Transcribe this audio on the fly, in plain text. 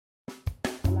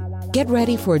Get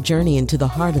ready for a journey into the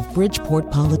heart of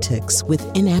Bridgeport politics with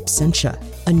In Absentia,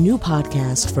 a new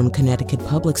podcast from Connecticut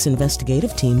Public's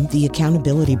investigative team, The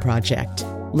Accountability Project.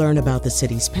 Learn about the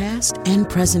city's past and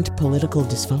present political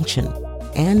dysfunction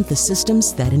and the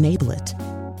systems that enable it.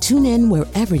 Tune in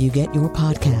wherever you get your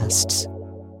podcasts.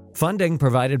 Funding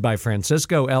provided by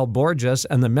Francisco L. Borges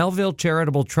and the Melville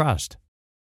Charitable Trust.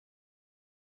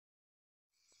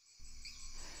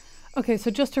 Okay,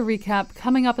 so just to recap,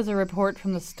 coming up is a report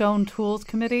from the Stone Tools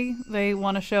Committee. They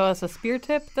want to show us a spear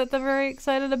tip that they're very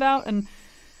excited about. And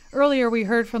earlier we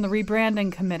heard from the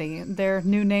Rebranding Committee. Their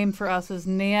new name for us is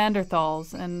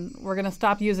Neanderthals, and we're going to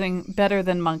stop using Better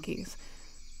Than Monkeys.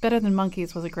 Better Than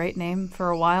Monkeys was a great name for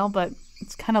a while, but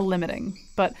it's kind of limiting.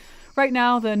 But right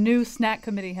now, the new Snack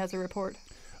Committee has a report.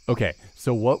 Okay,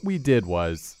 so what we did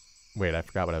was... Wait, I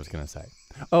forgot what I was going to say.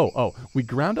 We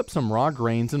ground up some raw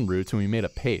grains and roots and we made a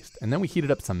paste. And then we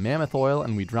heated up some mammoth oil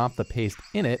and we dropped the paste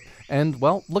in it. And,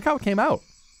 well, look how it came out.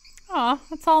 Aw,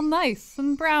 it's all nice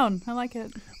and brown. I like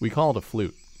it. We call it a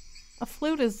flute. A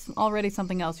flute is already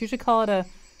something else. You should call it a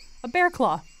bear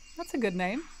claw. That's a good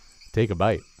name. Take a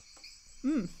bite.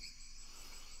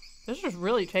 This is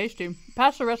really tasty.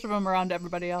 Pass the rest of them around to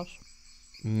everybody else.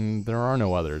 There are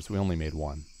no others. We only made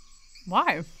one.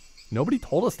 Why? Nobody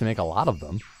told us to make a lot of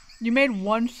them. You made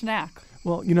one snack.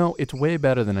 Well, it's way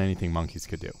better than anything monkeys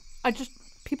could do.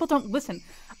 People don't listen.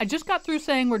 I just got through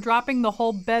saying we're dropping the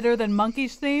whole Better Than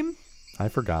Monkeys theme. I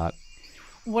forgot.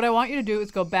 What I want you to do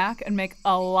is go back and make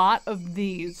a lot of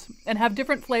these and have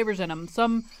different flavors in them.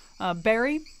 Some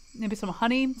berry, maybe some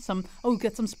honey,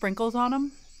 get some sprinkles on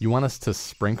them. You want us to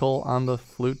sprinkle on the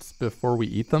flutes before we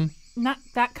eat them? Not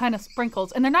that kind of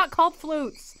sprinkles. And they're not called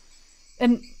flutes.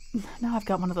 And now I've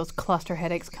got one of those cluster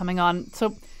headaches coming on.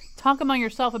 So talk among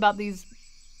yourself about these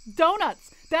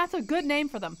donuts. That's a good name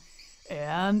for them.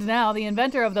 And now the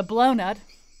inventor of the blow nut,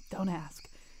 don't ask,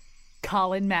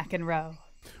 Colin McEnroe.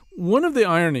 One of the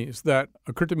ironies that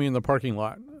occurred to me in the parking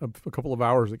lot a couple of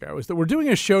hours ago is that we're doing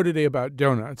a show today about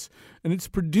donuts, and it's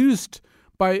produced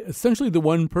by essentially the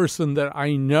one person that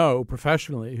I know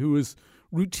professionally who is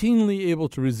routinely able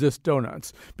to resist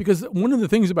donuts. Because one of the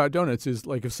things about donuts is,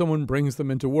 like, if someone brings them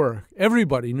into work,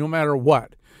 everybody, no matter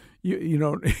what, you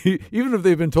know, even if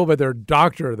they've been told by their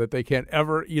doctor that they can't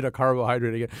ever eat a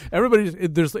carbohydrate again,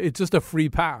 it's just a free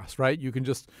pass, right? You can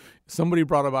somebody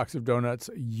brought a box of donuts,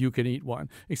 you can eat one.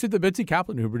 Except that Betsy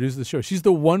Kaplan, who produced the show, she's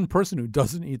the one person who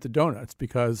doesn't eat the donuts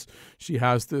because she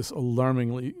has this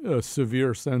alarmingly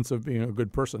severe sense of being a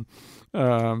good person,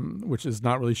 which is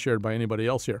not really shared by anybody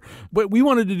else here. But we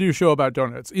wanted to do a show about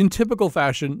donuts in typical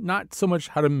fashion, not so much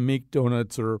how to make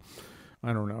donuts or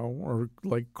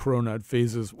like cronut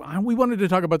phases. We wanted to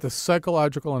talk about the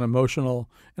psychological and emotional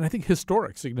and I think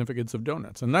historic significance of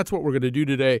donuts. And that's what we're going to do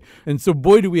today. And so,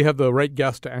 boy, do we have the right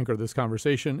guest to anchor this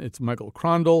conversation. It's Michael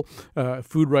Crondall,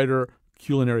 food writer,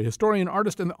 culinary historian,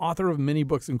 artist, and the author of many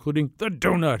books, including The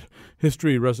Donut,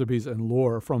 History, Recipes, and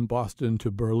Lore from Boston to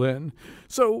Berlin.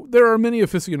 So there are many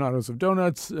aficionados of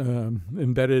donuts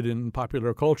embedded in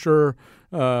popular culture.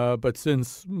 But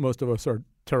since most of us are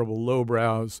terrible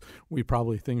lowbrows, we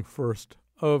probably think first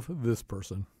of this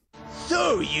person.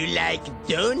 So you like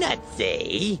donuts,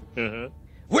 eh?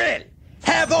 Well,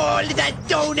 have all the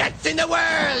donuts in the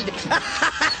world!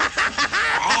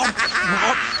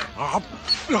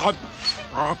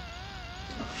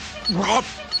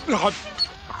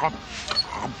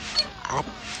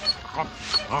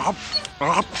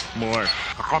 More.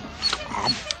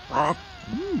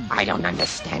 I don't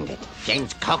understand it.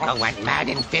 James Coco went mad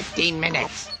in 15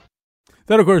 minutes.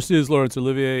 That, of course, is Laurence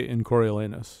Olivier in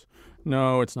Coriolanus.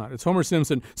 No, it's not. It's Homer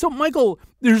Simpson. So, Michael,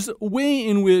 there's a way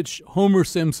in which Homer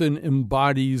Simpson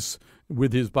embodies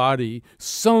with his body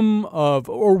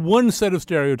one set of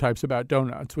stereotypes about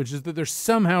donuts, which is that they're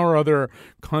somehow or other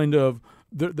kind of,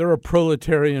 they're a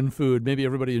proletarian food. Maybe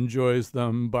everybody enjoys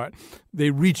them, but they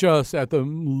reach us at the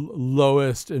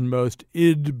lowest and most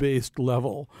id-based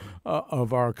level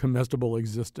of our comestible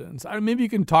existence. Maybe you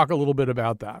can talk a little bit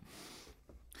about that.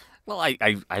 Well,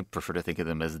 I prefer to think of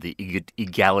them as the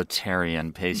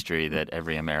egalitarian pastry that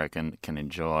every American can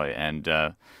enjoy, and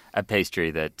a pastry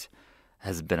that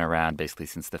has been around basically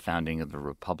since the founding of the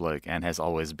Republic and has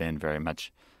always been very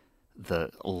much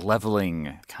the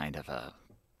leveling kind of a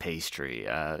pastry.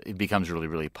 It becomes really,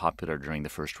 really popular during the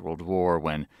First World War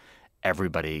when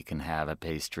everybody can have a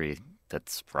pastry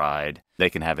that's fried.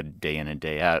 They can have it day in and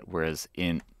day out, whereas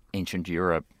in ancient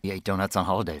Europe, you ate donuts on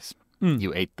holidays.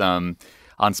 You ate them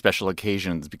on special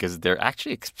occasions because they're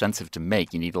actually expensive to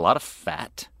make. You need a lot of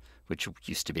fat, which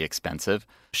used to be expensive.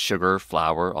 Sugar,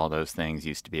 flour, all those things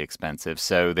used to be expensive.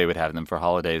 So they would have them for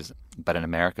holidays. But in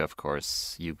America, of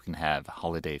course, you can have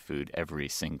holiday food every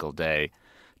single day,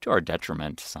 to our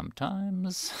detriment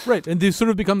sometimes. Right, and they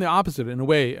sort of become the opposite in a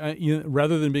way.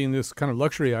 Rather than being this kind of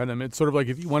luxury item, it's sort of like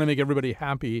if you want to make everybody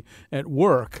happy at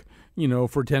work,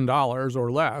 for $10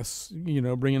 or less,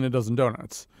 bring in a dozen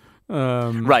donuts.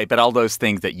 Right, but all those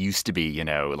things that used to be,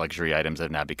 luxury items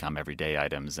have now become everyday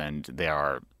items, and they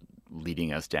are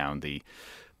leading us down the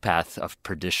path of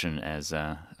perdition, as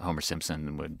Homer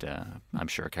Simpson would, I'm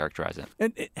sure, characterize it.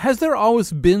 And has there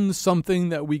always been something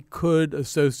that we could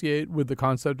associate with the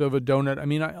concept of a donut? I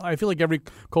mean, I feel like every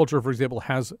culture, for example,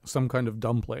 has some kind of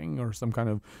dumpling or some kind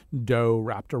of dough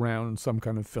wrapped around some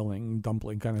kind of filling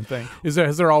dumpling kind of thing.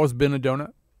 Has there always been a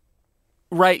donut?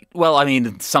 Right. Well, I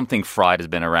mean, something fried has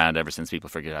been around ever since people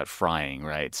figured out frying,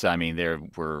 right? So, I mean, there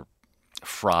were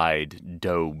fried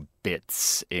dough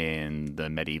bits in the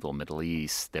medieval Middle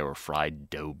East. There were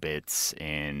fried dough bits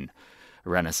in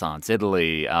Renaissance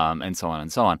Italy, and so on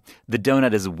and so on. The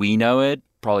donut as we know it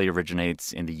probably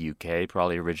originates in the UK,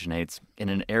 probably originates in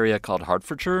an area called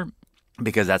Hertfordshire,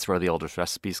 because that's where the oldest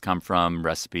recipes come from,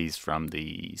 recipes from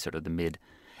the sort of the mid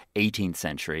 18th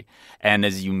century. And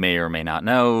as you may or may not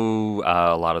know,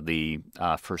 a lot of the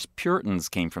first Puritans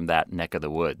came from that neck of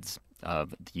the woods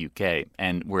of the UK.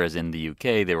 And whereas in the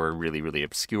UK they were really, really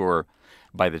obscure,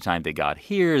 by the time they got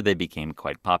here, they became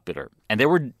quite popular. And they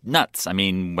were nuts. I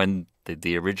mean, when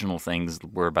the original things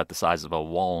were about the size of a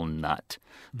walnut,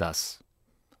 thus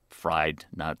fried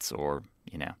nuts or,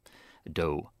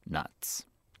 dough nuts.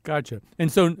 Gotcha.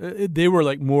 And so they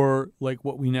were more like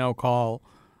what we now call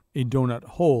a donut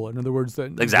hole. In other words,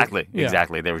 that Exactly. Yeah.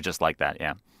 Exactly. They were just like that,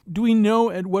 yeah. Do we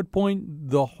know at what point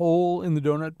the hole in the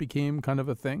donut became kind of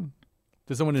a thing?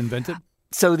 Did someone invent it?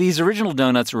 So these original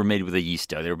donuts were made with a yeast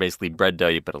dough. They were basically bread dough.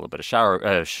 You put a little bit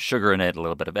of sugar in it, a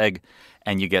little bit of egg,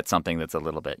 and you get something that's a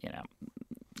little bit,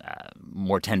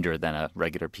 more tender than a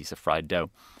regular piece of fried dough.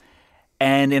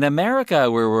 And in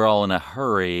America, where we're all in a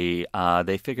hurry,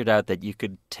 they figured out that you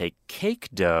could take cake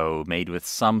dough made with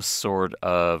some sort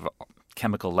of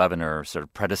chemical leavener, sort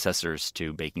of predecessors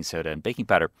to baking soda and baking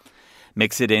powder,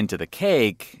 mix it into the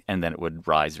cake, and then it would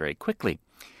rise very quickly.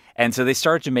 And so they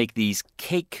started to make these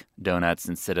cake donuts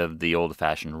instead of the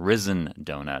old-fashioned risen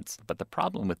donuts. But the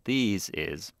problem with these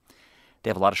is they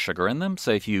have a lot of sugar in them.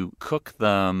 So if you cook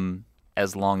them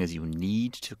as long as you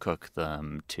need to cook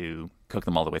them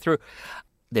all the way through,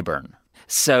 they burn.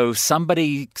 So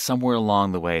somebody somewhere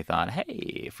along the way thought,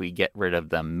 hey, if we get rid of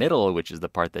the middle, which is the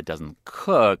part that doesn't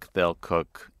cook, they'll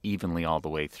cook evenly all the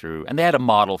way through. And they had a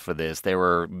model for this. There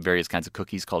were various kinds of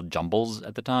cookies called jumbles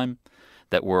at the time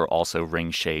that were also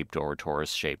ring-shaped or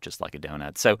torus-shaped, just like a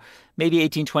donut. So maybe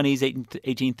 1820s,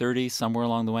 1830s, somewhere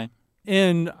along the way.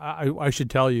 And I should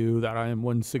tell you that I am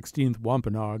 1/16th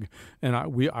Wampanoag, and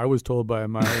I was told by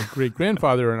my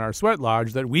great-grandfather in our sweat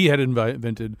lodge that we had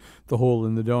invented the hole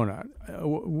in the donut.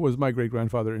 Was my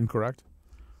great-grandfather incorrect?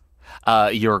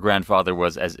 Your grandfather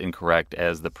was as incorrect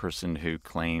as the person who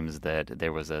claims that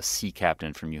there was a sea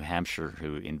captain from New Hampshire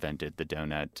who invented the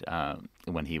donut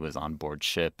when he was on board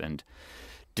ship and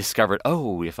discovered,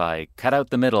 if I cut out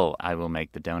the middle, I will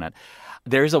make the donut.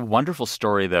 There's a wonderful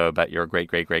story, though, about your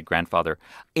great-great-great-grandfather.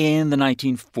 In the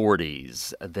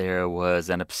 1940s, there was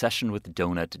an obsession with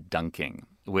donut dunking,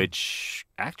 which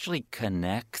actually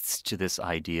connects to this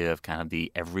idea of kind of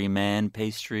the everyman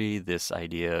pastry, this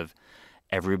idea of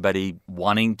everybody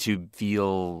wanting to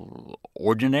feel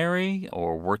ordinary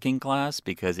or working class,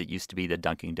 because it used to be that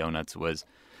dunking donuts was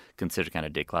considered kind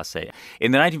of déclassé.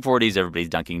 In the 1940s, everybody's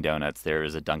dunking donuts. There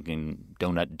is a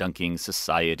donut dunking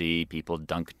society. People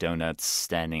dunk donuts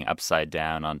standing upside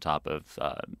down on top of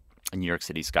New York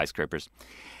City skyscrapers.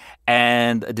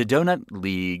 And the Donut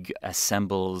League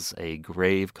assembles a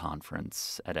grave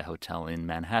conference at a hotel in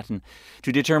Manhattan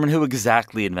to determine who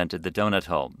exactly invented the donut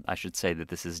hole. I should say that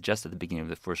this is just at the beginning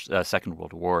of the Second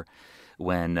World War,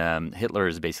 when Hitler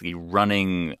is basically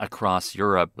running across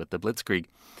Europe with the Blitzkrieg.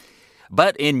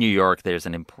 But in New York, there's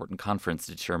an important conference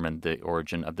to determine the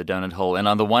origin of the donut hole. And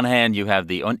on the one hand, you have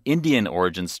the Indian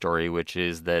origin story, which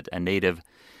is that a native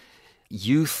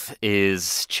youth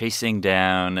is chasing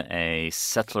down a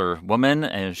settler woman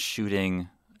and shooting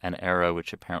an arrow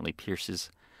which apparently pierces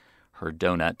her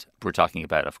donut. We're talking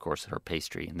about, of course, her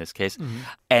pastry in this case. Mm-hmm.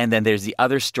 And then there's the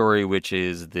other story, which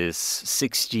is this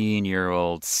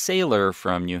 16-year-old sailor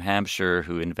from New Hampshire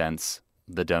who invents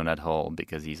the donut hole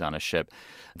because he's on a ship.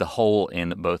 The hole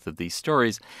in both of these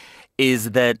stories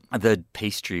is that the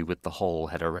pastry with the hole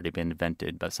had already been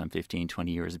invented by some 15,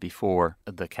 20 years before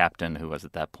the captain, who was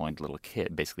at that point a little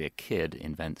kid, basically a kid,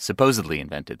 supposedly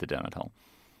invented the donut hole.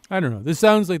 I don't know. This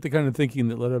sounds like the kind of thinking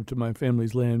that led up to my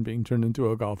family's land being turned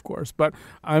into a golf course, but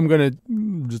I'm going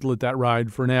to just let that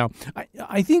ride for now.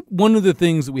 I think one of the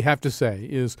things that we have to say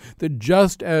is that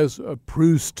just as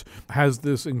Proust has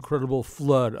this incredible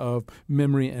flood of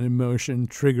memory and emotion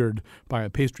triggered by a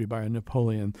pastry, by a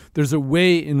Napoleon, there's a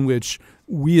way in which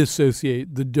we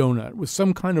associate the donut with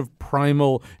some kind of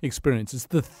primal experience. It's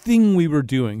the thing we were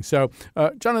doing. So,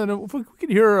 Jonathan, if we could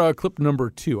hear clip number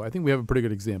 2, I think we have a pretty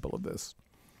good example of this.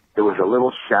 There was a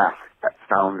little shack at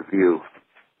Sound View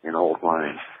in Old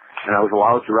Lyme, and I was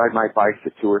allowed to ride my bike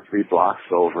to 2 or 3 blocks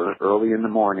over early in the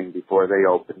morning before they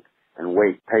opened and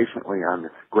wait patiently on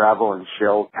this gravel and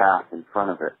shell path in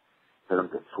front of it for them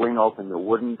to swing open the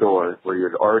wooden doors where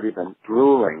you'd already been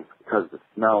drooling because of the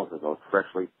smells of those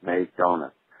freshly made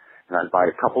donuts. And I'd buy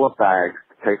a couple of bags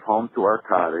to take home to our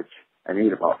cottage and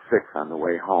eat about 6 on the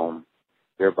way home,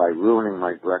 thereby ruining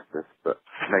my breakfast, but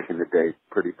making the day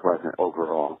pretty pleasant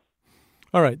overall.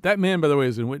 All right. That man, by the way,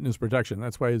 is in witness protection.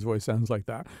 That's why his voice sounds like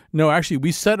that. No, actually,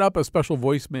 we set up a special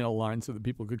voicemail line so that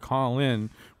people could call in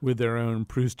with their own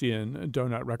Proustian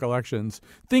donut recollections,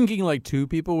 thinking like 2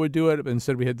 people would do it. But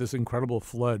instead, we had this incredible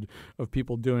flood of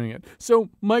people doing it. So,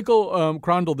 Michael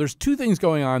Crondall, there's 2 things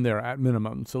going on there at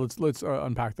minimum. So let's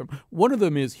unpack them. One of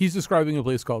them is he's describing a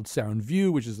place called Sound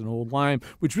View, which is an old Lyme,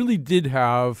 which really did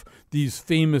have these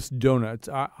famous donuts.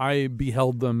 I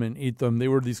beheld them and ate them. They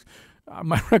were these...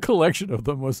 my recollection of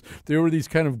them was there were these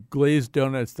kind of glazed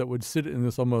donuts that would sit in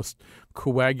this almost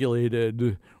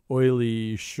coagulated,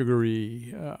 oily,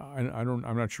 sugary,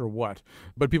 I'm not sure what,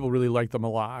 but people really liked them a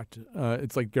lot.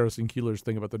 It's like Garrison Keillor's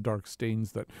thing about the dark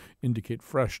stains that indicate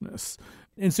freshness.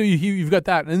 And so you've got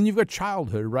that. And then you've got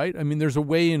childhood, right? I mean, there's a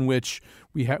way in which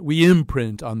we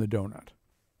imprint on the donut.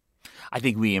 I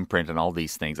think we imprint on all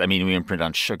these things. I mean, we imprint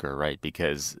on sugar, right?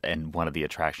 And one of the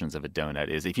attractions of a donut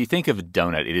is, if you think of a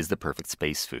donut, it is the perfect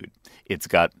space food. It's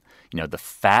got, the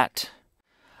fat,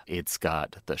 it's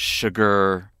got the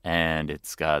sugar, and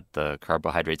it's got the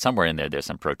carbohydrate. Somewhere in there, there's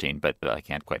some protein, but I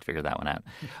can't quite figure that one out.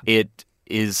 It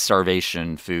is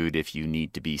starvation food if you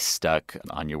need to be stuck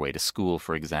on your way to school,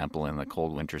 for example, in the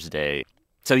cold winter's day.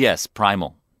 So yes,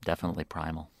 primal, definitely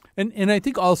primal. And I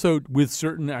think also with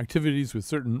certain activities, with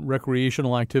certain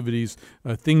recreational activities,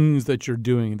 things that you're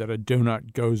doing that a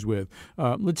donut goes with.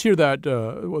 Let's hear that,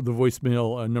 the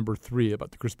voicemail number 3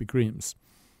 about the Krispy Kremes.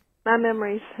 My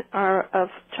memories are of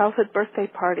childhood birthday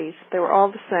parties. They were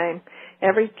all the same.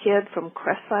 Every kid from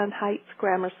Crestline Heights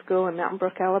Grammar School in Mountain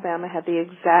Brook, Alabama, had the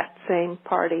exact same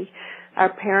party.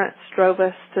 Our parents drove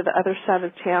us to the other side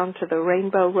of town to the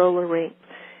Rainbow Roller Rink,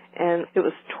 and it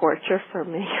was torture for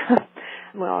me.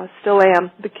 Well, I still am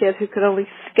the kid who could only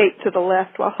skate to the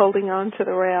left while holding on to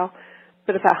the rail.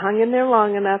 But if I hung in there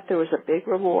long enough, there was a big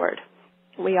reward.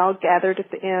 We all gathered at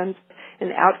the end,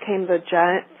 and out came the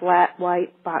giant flat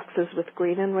white boxes with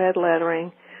green and red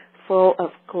lettering full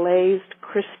of glazed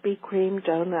Krispy Kreme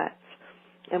donuts.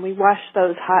 And we washed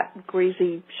those hot,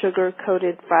 greasy,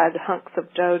 sugar-coated fried hunks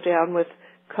of dough down with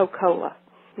Coca-Cola,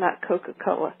 not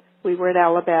Coca-Cola. We were in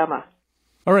Alabama.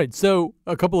 All right, so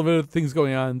a couple of other things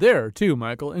going on there, too,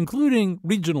 Michael, including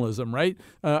regionalism, right?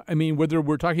 I mean, whether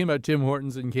we're talking about Tim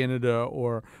Hortons in Canada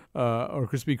or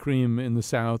Krispy Kreme in the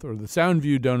South or the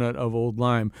Soundview donut of Old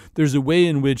Lyme, there's a way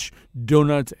in which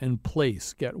donuts and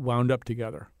place get wound up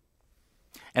together.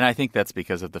 And I think that's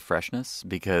because of the freshness,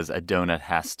 because a donut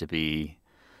has to be,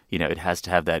 it has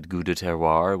to have that goût de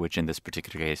terroir, which in this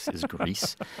particular case is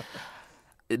Greece.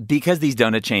 Because these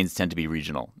donut chains tend to be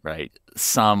regional, right?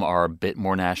 Some are a bit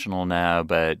more national now,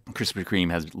 but Krispy Kreme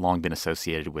has long been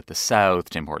associated with the South,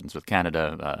 Tim Hortons with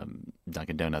Canada,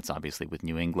 Dunkin' Donuts obviously with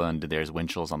New England, there's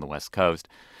Winchell's on the West Coast.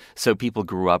 So people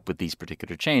grew up with these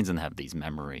particular chains and have these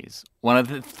memories. One of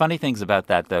the funny things about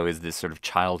that, though, is this sort of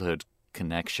childhood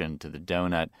connection to the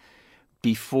donut.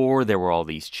 Before there were all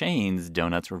these chains,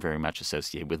 donuts were very much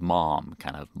associated with mom,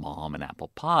 kind of mom and apple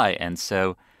pie. And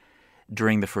so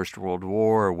during the First World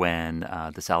War, when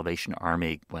the Salvation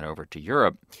Army went over to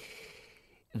Europe,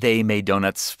 they made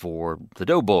donuts for the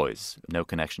doughboys. No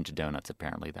connection to donuts,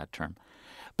 apparently, that term.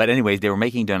 But anyways, they were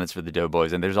making donuts for the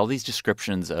doughboys, and there's all these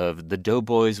descriptions of the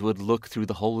doughboys would look through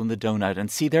the hole in the donut and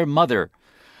see their mother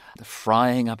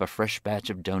frying up a fresh batch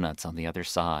of donuts on the other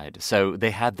side. So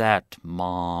they had that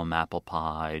mom, apple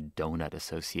pie, donut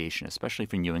association, especially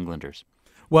for New Englanders.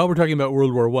 While we're talking about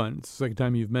World War I, it's the second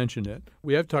time you've mentioned it.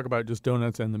 We have to talk about just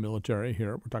donuts and the military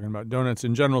here. We're talking about donuts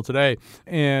in general today.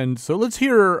 And so let's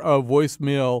hear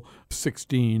voicemail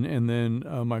 16, and then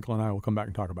Michael and I will come back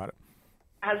and talk about it.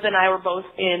 My husband and I were both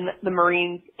in the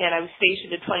Marines, and I was stationed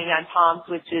at 29 Palms,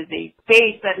 which is a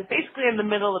base that is basically in the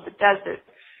middle of the desert.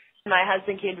 My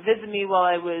husband came to visit me while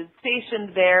I was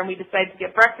stationed there, and we decided to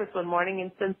get breakfast one morning,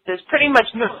 and since there's pretty much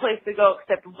no place to go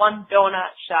except one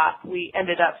donut shop, we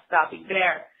ended up stopping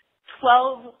there.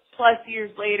 12 plus years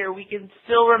later, we can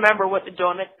still remember what the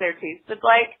donuts there tasted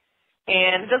like.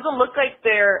 And it doesn't look like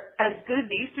they're as good as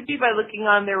they used to be by looking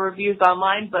on their reviews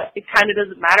online, but it kind of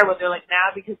doesn't matter what they're like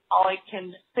now because all I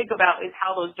can think about is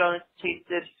how those donuts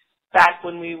tasted back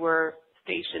when we were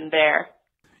stationed there.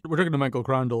 We're talking to Michael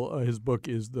Crondall. His book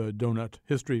is The Donut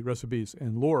History, Recipes,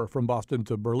 and Lore from Boston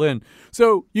to Berlin.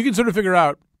 So you can sort of figure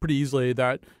out pretty easily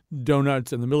that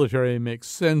donuts and the military make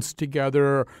sense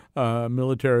together.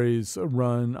 Militaries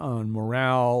run on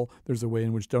morale. There's a way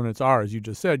in which donuts are, as you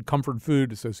just said, comfort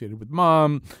food associated with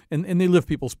mom, and they lift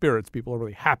people's spirits. People are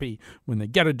really happy when they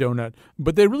get a donut.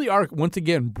 But they really are, once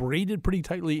again, braided pretty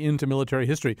tightly into military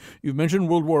history. You've mentioned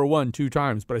World War I 2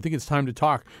 times, but I think it's time to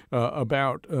talk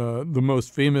about the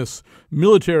most famous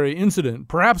military incident,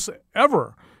 perhaps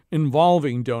ever,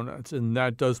 involving donuts, and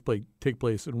that does take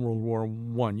place in World War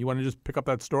I. You want to just pick up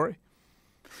that story?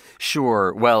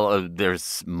 Sure. Well,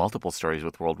 there's multiple stories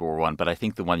with World War I, but I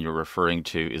think the one you're referring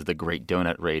to is the Great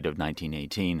Donut Raid of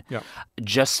 1918. Yeah.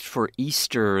 Just for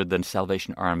Easter, the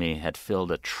Salvation Army had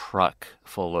filled a truck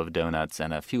full of donuts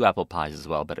and a few apple pies as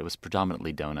well, but it was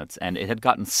predominantly donuts, and it had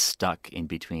gotten stuck in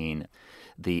between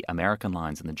the American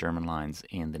lines and the German lines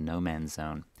in the no-man's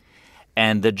zone.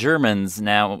 And the Germans,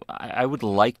 now, I would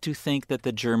like to think that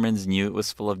the Germans knew it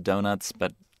was full of donuts,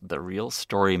 but the real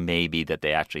story may be that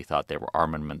they actually thought there were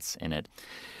armaments in it.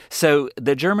 So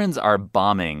the Germans are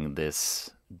bombing this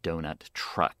donut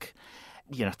truck.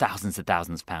 Thousands and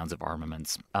thousands of pounds of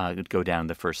armaments would go down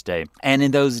the first day. And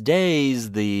in those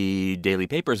days, the daily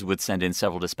papers would send in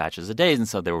several dispatches a day, and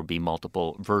so there would be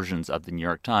multiple versions of the New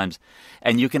York Times.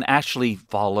 And you can actually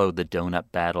follow the donut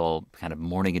battle, kind of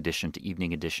morning edition to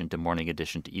evening edition to morning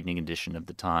edition to evening edition of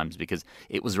the Times, because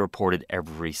it was reported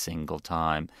every single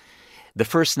time. The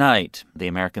first night, the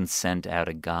Americans sent out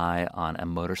a guy on a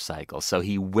motorcycle. So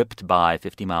he whipped by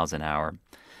 50 miles an hour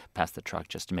past the truck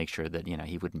just to make sure that,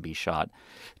 he wouldn't be shot,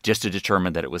 just to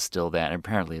determine that it was still there. And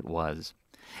apparently it was.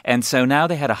 And so now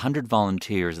they had 100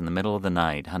 volunteers in the middle of the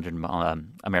night, 100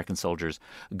 American soldiers,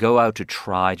 go out to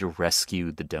try to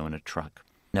rescue the donut truck.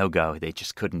 No go. They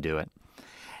just couldn't do it.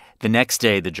 The next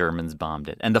day, the Germans bombed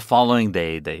it. And the following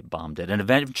day, they bombed it. And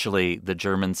eventually, the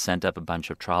Germans sent up a bunch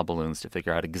of trial balloons to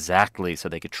figure out exactly, so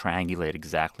they could triangulate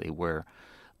exactly where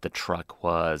the truck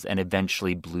was, and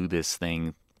eventually blew this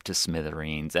thing to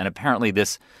smithereens. And apparently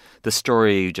the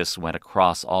story just went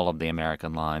across all of the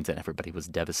American lines, and everybody was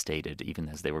devastated, even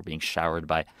as they were being showered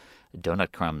by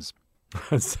donut crumbs.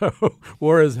 So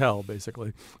war is hell,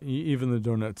 basically. Even the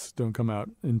donuts don't come out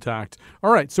intact.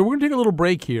 All right, so we're going to take a little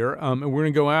break here, and we're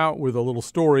going to go out with a little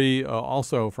story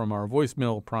also from our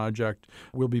voicemail project.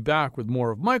 We'll be back with more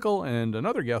of Michael and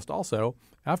another guest also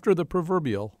after the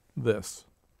proverbial this.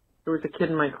 There was a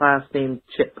kid in my class named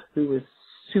Chip who was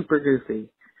super goofy,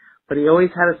 but he always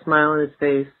had a smile on his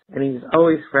face, and he was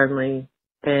always friendly,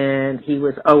 and he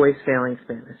was always failing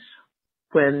Spanish.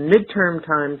 When midterm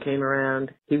time came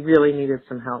around, he really needed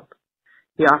some help.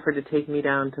 He offered to take me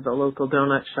down to the local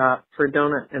donut shop for a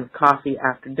donut and coffee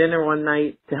after dinner one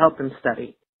night to help him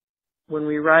study. When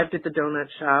we arrived at the donut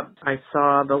shop, I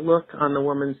saw the look on the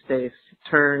woman's face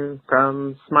turn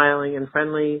from smiling and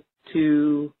friendly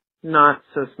to not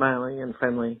so smiling and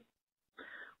friendly.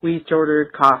 We each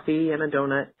ordered coffee and a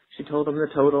donut. She told him the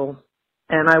total,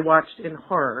 and I watched in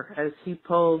horror as he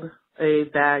pulled a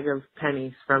bag of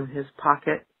pennies from his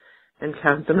pocket and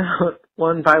count them out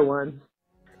one by one.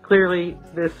 Clearly,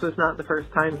 this was not the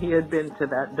first time he had been to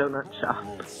that donut shop.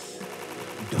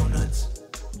 Donuts,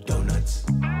 donuts,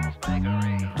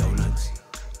 donuts,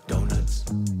 donuts, donuts,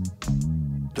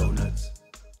 donuts.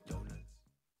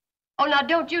 Oh, now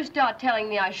don't you start telling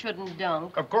me I shouldn't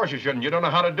dunk. Of course you shouldn't. You don't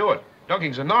know how to do it.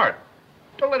 Dunking's an art.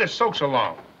 Don't let it soak so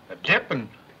long. A tip and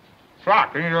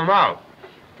flop into your mouth.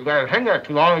 You gotta hang there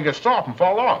too long and get soft and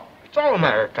fall off. It's all a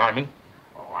matter of timing.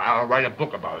 Oh, I'll write a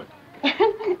book about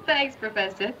it. Thanks,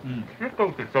 Professor. This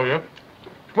goes to show you.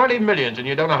 20 millions and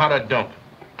you don't know how to dunk.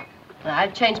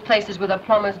 I'd change places with a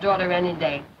plumber's daughter any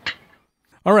day.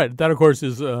 All right. That, of course,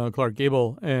 is Clark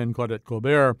Gable and Claudette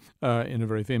Colbert in a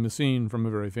very famous scene from a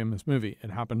very famous movie.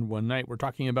 It happened one night. We're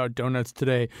talking about donuts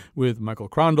today with Michael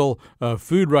Crondell, a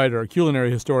food writer, culinary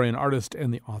historian, artist,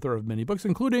 and the author of many books,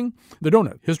 including The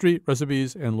Donut, History,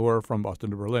 Recipes, and Lore from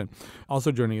Boston to Berlin.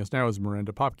 Also joining us now is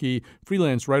Miranda Popke,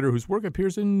 freelance writer whose work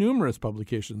appears in numerous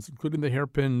publications, including the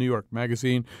Hairpin New York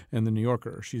Magazine and The New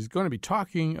Yorker. She's going to be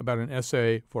talking about an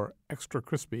essay for Extra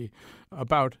Crispy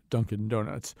about Dunkin'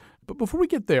 Donuts. But before we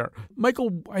get there,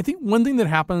 Michael, I think one thing that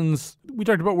happens, we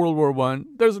talked about World War I,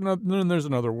 there's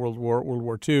another World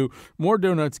War II, more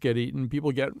donuts get eaten,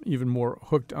 people get even more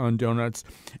hooked on donuts.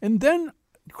 And then,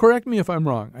 correct me if I'm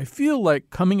wrong, I feel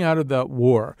like coming out of that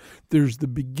war, there's the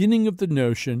beginning of the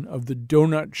notion of the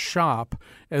donut shop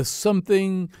as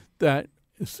something that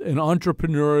an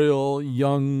entrepreneurial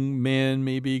young man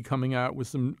maybe coming out with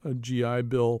some GI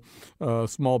Bill,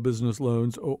 small business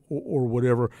loans or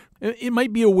whatever. It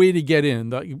might be a way to get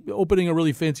in. Opening a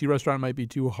really fancy restaurant might be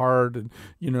too hard. And,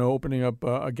 opening up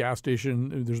a gas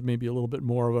station, there's maybe a little bit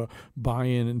more of a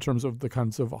buy-in in terms of the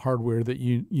kinds of hardware that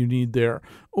you need there.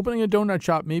 Opening a donut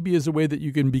shop maybe is a way that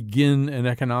you can begin an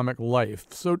economic life.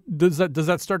 So does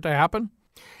that start to happen?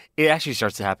 It actually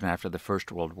starts to happen after the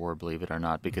First World War, believe it or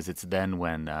not, because it's then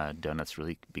when donuts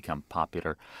really become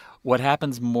popular. What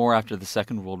happens more after the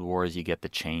Second World War is you get the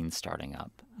chains starting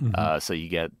up. Mm-hmm. So you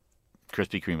get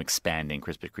Krispy Kreme expanding.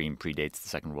 Krispy Kreme predates the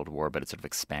Second World War, but it sort of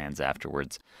expands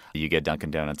afterwards. You get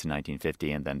Dunkin' Donuts in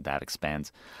 1950, and then that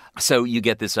expands. So you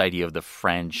get this idea of the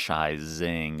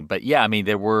franchising. But yeah, I mean,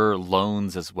 there were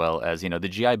loans as well as, the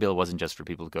GI Bill wasn't just for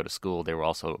people to go to school. There were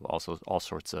also all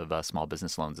sorts of small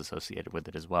business loans associated with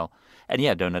it as well. And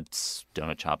yeah,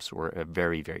 donut shops were a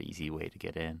very, very easy way to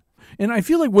get in. And I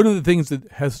feel like one of the things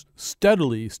that has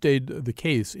steadily stayed the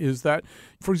case is that,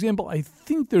 for example, I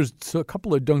think there's a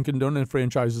couple of Dunkin' Donut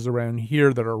franchises around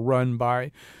here that are run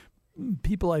by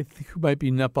people I think who might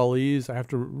be Nepalese. I have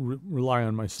to rely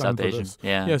on my son South for Asian. this.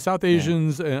 Yeah, South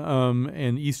Asians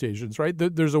and East Asians, right?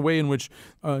 There's a way in which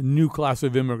a new class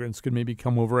of immigrants can maybe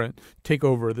come over and take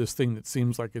over this thing that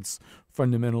seems like it's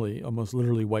fundamentally, almost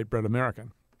literally white bread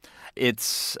American.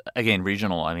 It's, again,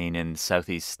 regional. I mean, in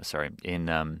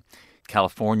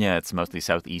California, it's mostly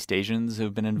Southeast Asians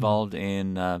who've been involved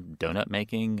in donut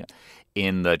making.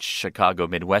 In the Chicago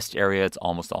Midwest area, it's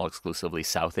almost all exclusively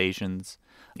South Asians.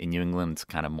 In New England, it's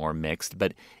kind of more mixed.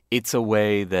 But it's a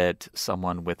way that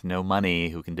someone with no money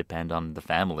who can depend on the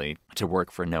family to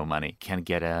work for no money can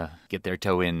get their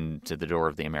toe into the door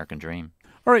of the American dream.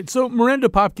 All right, so Miranda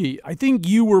Popke, I think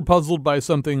you were puzzled by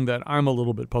something that I'm a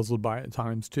little bit puzzled by at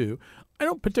times, too. I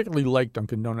don't particularly like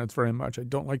Dunkin' Donuts very much. I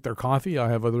don't like their coffee. I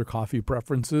have other coffee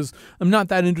preferences. I'm not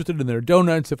that interested in their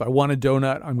donuts. If I want a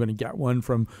donut, I'm going to get one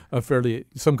from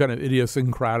some kind of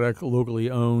idiosyncratic, locally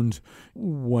owned,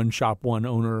 one shop, one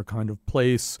owner kind of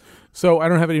place. So I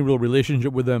don't have any real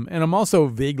relationship with them. And I'm also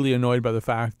vaguely annoyed by the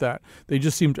fact that they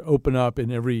just seem to open up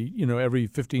in every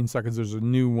 15 seconds there's a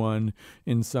new one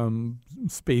in some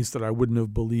space that I wouldn't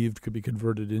have believed could be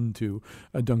converted into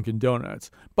a Dunkin' Donuts.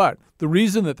 But the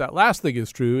reason that last thing is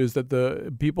true is that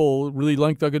the people really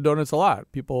like Dunkin' Donuts a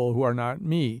lot. People who are not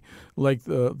me like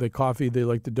the coffee, they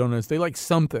like the donuts, they like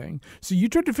something. So you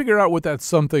tried to figure out what that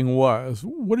something was.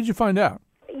 What did you find out?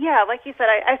 Yeah, like you said,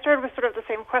 I started with sort of the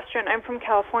same question. I'm from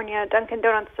California. Dunkin'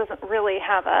 Donuts doesn't really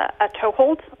have a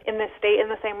toehold in this state in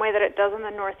the same way that it does in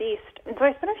the Northeast. And so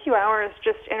I spent a few hours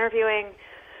just interviewing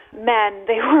men.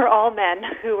 They were all men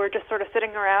who were just sort of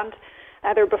sitting around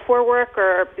either before work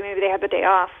or maybe they had the day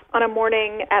off on a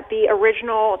morning at the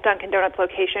original Dunkin' Donuts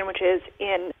location, which is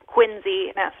in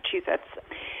Quincy, Massachusetts.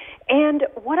 And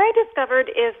what I discovered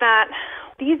is that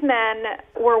these men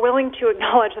were willing to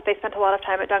acknowledge that they spent a lot of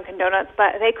time at Dunkin' Donuts,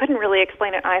 but they couldn't really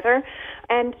explain it either,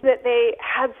 and that they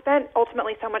had spent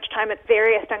ultimately so much time at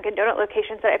various Dunkin' Donut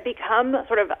locations that it had become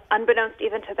sort of, unbeknownst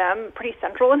even to them, pretty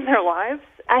central in their lives.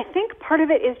 I think part of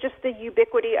it is just the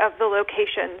ubiquity of the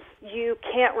locations. You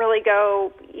can't really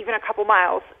go even a couple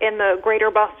miles in the greater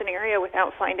Boston area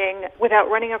without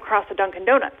running across a Dunkin'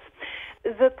 Donuts.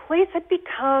 The place had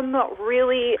become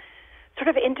really sort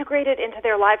of integrated into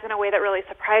their lives in a way that really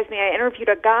surprised me. I interviewed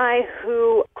a guy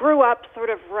who grew up sort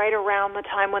of right around the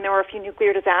time when there were a few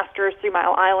nuclear disasters, 3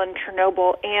 Mile Island,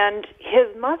 Chernobyl, and his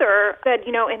mother said,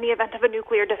 in the event of a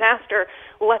nuclear disaster,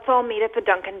 let's all meet at the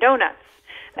Dunkin' Donuts.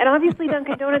 And obviously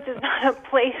Dunkin' Donuts is not a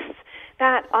place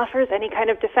that offers any kind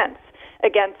of defense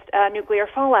against nuclear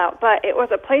fallout, but it was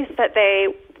a place that they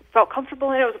felt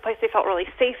comfortable in. It was a place they felt really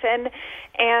safe in.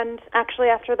 And actually,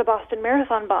 after the Boston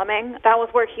Marathon bombing, that was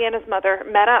where he and his mother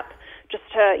met up just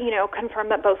to, confirm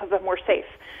that both of them were safe,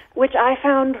 which I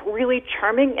found really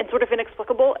charming and sort of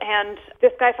inexplicable. And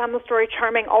this guy found the story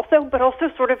charming also, but also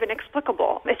sort of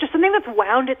inexplicable. It's just something that's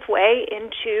wound its way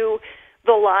into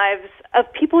the lives of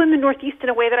people in the Northeast in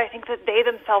a way that I think that they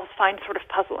themselves find sort of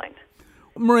puzzling.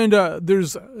 Miranda,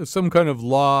 there's some kind of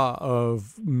law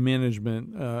of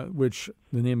management, which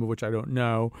the name of which I don't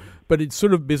know, but it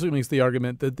sort of basically makes the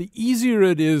argument that the easier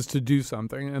it is to do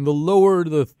something and the lower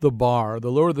the bar,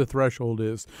 the lower the threshold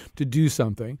is to do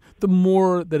something, the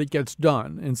more that it gets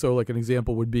done. And so like an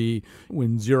example would be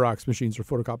when Xerox machines or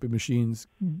photocopy machines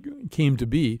came to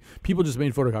be, people just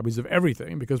made photocopies of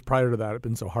everything because prior to that it had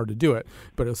been so hard to do it,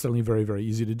 but it was suddenly very, very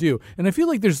easy to do. And I feel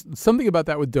like there's something about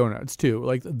that with donuts too.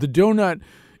 Like the donut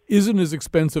isn't as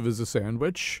expensive as a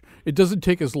sandwich. It doesn't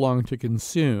take as long to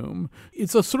consume.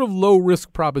 It's a sort of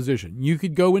low-risk proposition. You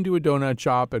could go into a donut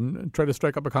shop and try to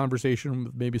strike up a conversation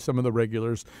with maybe some of the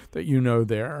regulars that you know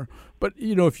there. But,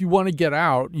 if you want to get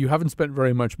out, you haven't spent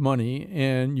very much money,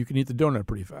 and you can eat the donut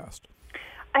pretty fast.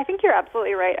 I think you're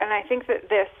absolutely right, and I think that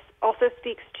this also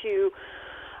speaks to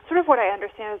sort of what I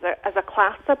understand as a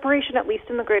class separation, at least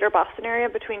in the greater Boston area,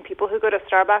 between people who go to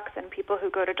Starbucks and people who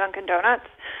go to Dunkin' Donuts.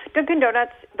 Dunkin'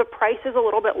 Donuts, the price is a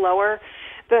little bit lower.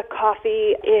 The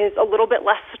coffee is a little bit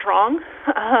less strong,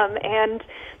 and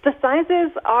the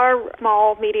sizes are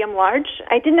small, medium, large.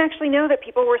 I didn't actually know that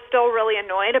people were still really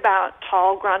annoyed about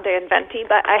tall, grande, and venti,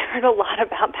 but I heard a lot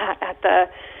about that at the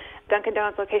Dunkin'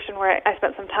 Donuts location where I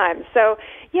spent some time. So,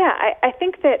 yeah, I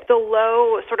think that the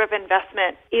low sort of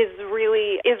investment is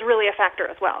really a factor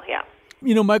as well, yeah.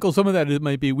 Michael, some of that it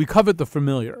might be we covet the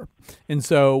familiar. And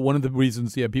so one of the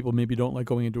reasons, people maybe don't like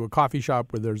going into a coffee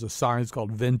shop where there's a size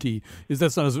called venti is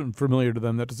that's not familiar to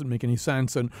them. That doesn't make any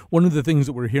sense. And one of the things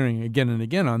that we're hearing again and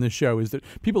again on this show is that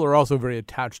people are also very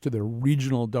attached to their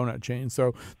regional donut chain.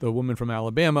 So the woman from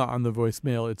Alabama on the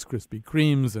voicemail, it's Krispy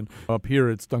Kremes. And up here,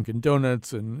 it's Dunkin'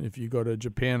 Donuts. And if you go to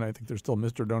Japan, I think there's still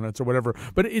Mr. Donuts or whatever.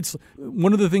 But it's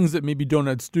one of the things that maybe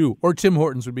donuts do, or Tim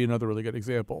Hortons would be another really good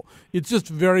example. It's just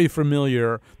very familiar.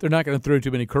 They're not going to throw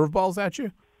too many curveballs at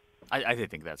you. I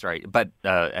think that's right. But,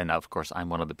 and of course, I'm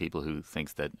one of the people who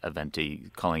thinks that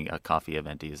calling a coffee a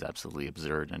venti is absolutely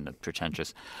absurd and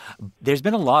pretentious. There's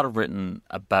been a lot written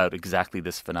about exactly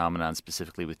this phenomenon,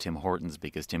 specifically with Tim Hortons,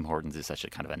 because Tim Hortons is such a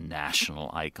kind of a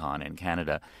national icon in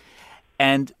Canada.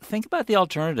 And think about the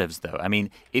alternatives, though. I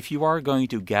mean, if you are going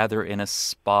to gather in a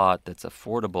spot that's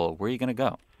affordable, where are you going to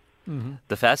go? Mm-hmm.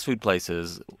 The fast food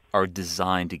places are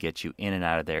designed to get you in and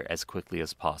out of there as quickly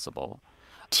as possible.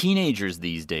 Teenagers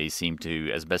these days seem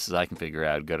to, as best as I can figure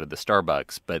out, go to the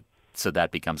Starbucks, but so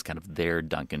that becomes kind of their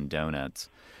Dunkin' Donuts.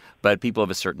 But people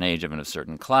of a certain age, of a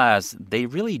certain class, they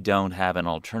really don't have an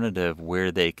alternative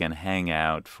where they can hang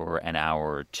out for an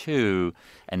hour or two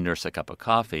and nurse a cup of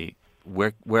coffee.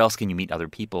 Where else can you meet other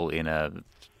people in a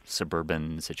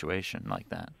suburban situation like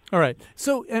that? All right.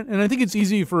 So, and I think it's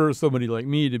easy for somebody like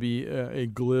me to be a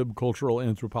glib cultural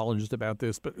anthropologist about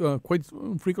this, but quite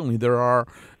frequently there are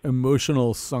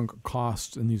emotional sunk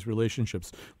costs in these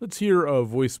relationships. Let's hear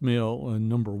voicemail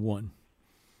number 1.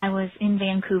 I was in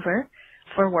Vancouver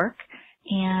for work,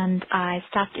 and I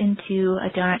stopped into a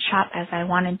donut shop as I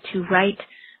wanted to write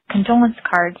condolence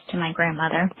cards to my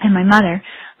grandmother and my mother.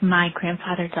 My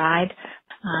grandfather died,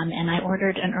 and I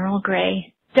ordered an Earl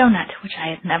Grey donut, which I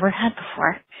had never had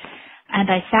before. And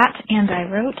I sat and I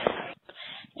wrote,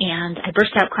 and I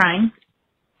burst out crying.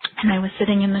 And I was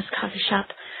sitting in this coffee shop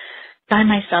by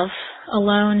myself,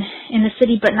 alone in the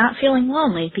city, but not feeling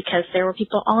lonely because there were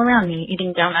people all around me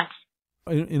eating donuts.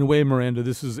 In a way, Miranda,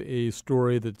 this is a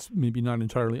story that's maybe not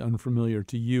entirely unfamiliar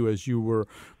to you as you were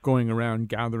going around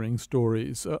gathering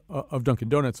stories of Dunkin'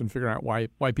 Donuts and figuring out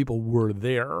why people were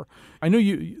there. I know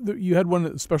you had one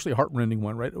especially heartrending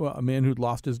one, right? A man who'd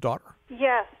lost his daughter.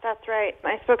 Yes, that's right.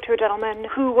 I spoke to a gentleman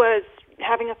who was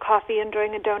having a coffee,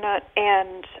 enjoying a donut,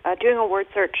 and doing a word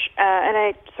search, and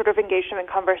I sort of engaged him in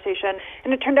conversation.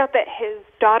 And it turned out that his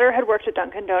daughter had worked at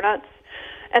Dunkin' Donuts,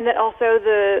 and that also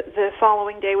the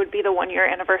following day would be the 1-year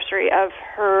anniversary of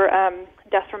her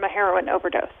death from a heroin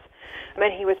overdose.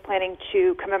 And he was planning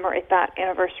to commemorate that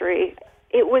anniversary.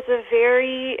 It was a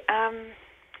very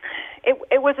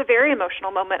it was a very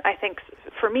emotional moment, I think,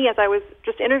 for me as I was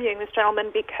just interviewing this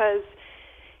gentleman, because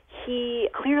he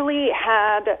clearly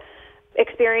had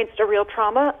experienced a real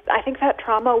trauma. I think that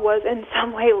trauma was in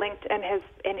some way linked in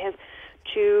his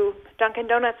to Dunkin'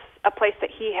 Donuts, a place that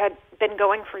he had been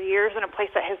going for years and a place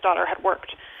that his daughter had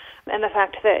worked. And the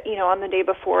fact that, on the day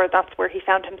before, that's where he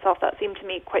found himself, that seemed to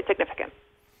me quite significant.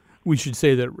 We should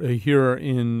say that here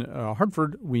in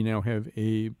Hartford, we now have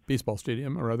a baseball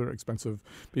stadium, a rather expensive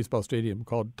baseball stadium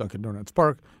called Dunkin' Donuts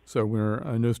Park. So we're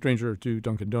no stranger to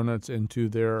Dunkin' Donuts and to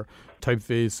their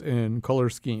typeface and color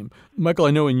scheme. Michael,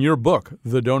 I know in your book,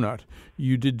 The Donut,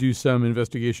 you did do some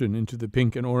investigation into the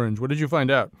pink and orange. What did you find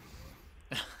out?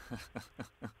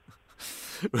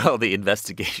 Well, the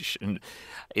investigation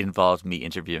involved me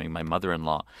interviewing my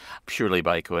mother-in-law. Purely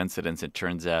by coincidence, it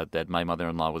turns out that my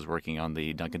mother-in-law was working on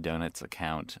the Dunkin' Donuts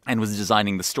account and was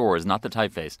designing the stores, not the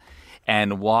typeface,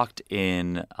 and walked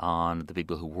in on the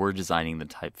people who were designing the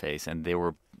typeface, and they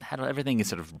had everything in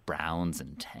sort of browns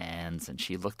and tans, and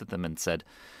she looked at them and said,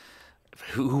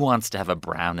 who wants to have a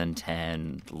brown and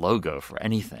tan logo for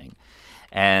anything?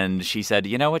 And she said,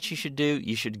 you know what you should do?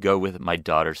 You should go with my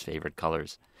daughter's favorite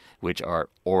colors, which are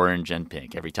orange and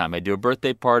pink. Every time I do a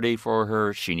birthday party for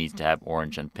her, she needs to have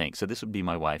orange and pink. So this would be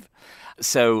my wife.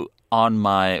 So on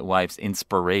my wife's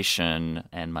inspiration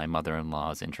and my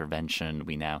mother-in-law's intervention,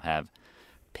 we now have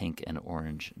pink and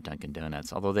orange Dunkin'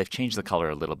 Donuts, although they've changed the color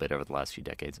a little bit over the last few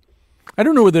decades. I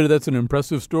don't know whether that's an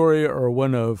impressive story or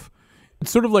one of... It's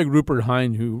sort of like Rupert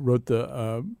Hine, who wrote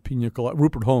the Pina Colada,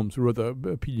 Rupert Holmes, who wrote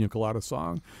the Pina Colada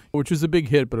song, which is a big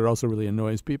hit, but it also really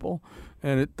annoys people.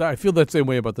 And I feel that same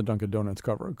way about the Dunkin' Donuts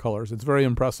colors. It's very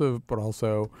impressive, but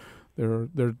also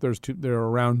they're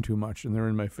around too much and they're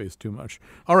in my face too much.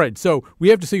 All right, so we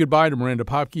have to say goodbye to Miranda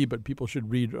Popke, but people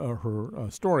should read her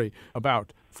story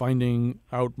about finding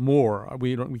out more.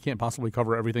 We can't possibly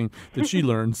cover everything that she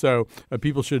learned, so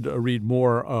people should read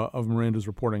more of Miranda's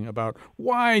reporting about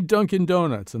why Dunkin'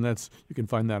 Donuts, and you can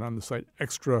find that on the site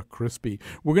Extra Crispy.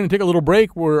 We're going to take a little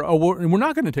break. We're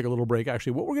not going to take a little break,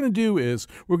 actually. What we're going to do is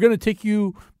we're going to take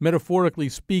you, metaphorically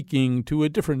speaking, to a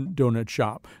different donut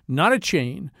shop. Not a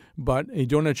chain, but a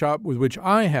donut shop with which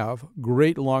I have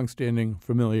great long-standing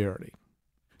familiarity.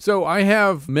 So I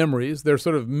have memories. They're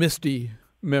sort of misty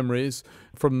memories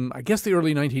from, I guess, the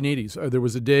early 1980s. There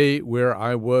was a day where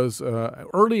I was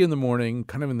early in the morning,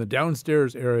 kind of in the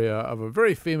downstairs area of a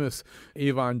very famous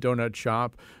Avon donut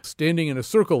shop, standing in a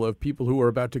circle of people who were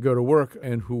about to go to work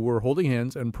and who were holding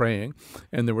hands and praying.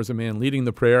 And there was a man leading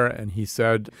the prayer, and he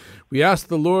said, "We ask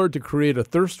the Lord to create a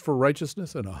thirst for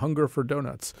righteousness and a hunger for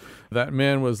donuts." That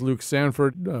man was Luke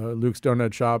Sanford. Luke's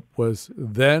Donut Shop was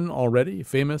then already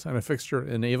famous and a fixture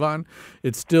in Avon.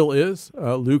 It still is.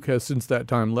 Luke has since that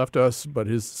time left us, but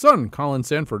his son, Colin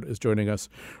Sanford, is joining us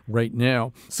right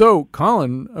now. So,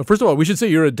 Colin, first of all, we should say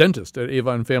you're a dentist at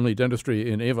Avon Family Dentistry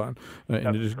in Avon, in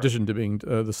addition to being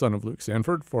the son of Luke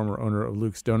Sanford, former owner of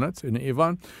Luke's Donuts in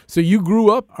Avon. So you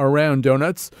grew up around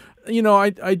donuts. You know,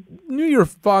 I knew your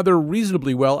father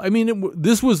reasonably well. I mean,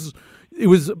 it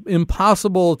was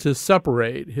impossible to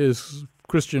separate his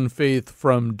Christian faith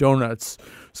from donuts.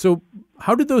 So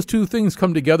how did those two things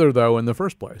come together, though, in the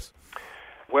first place?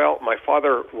 Well, my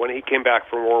father, when he came back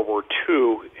from World War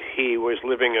II, he was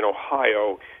living in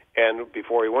Ohio, and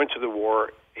before he went to the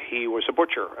war, he was a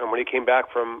butcher. And when he came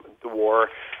back from the war,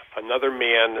 another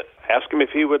man asked him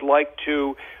if he would like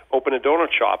to open a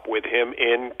donut shop with him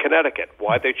in Connecticut.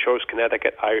 Why they chose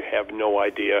Connecticut, I have no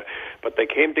idea. But they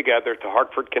came together to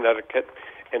Hartford, Connecticut,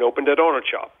 and opened a donut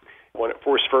shop. When it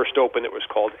was first opened, it was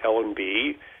called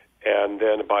L&B. And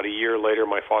then about a year later,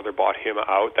 my father bought him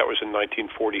out. That was in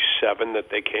 1947 that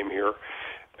they came here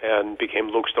and became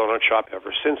Luke's Donut Shop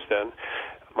ever since then.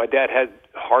 My dad had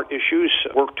heart issues,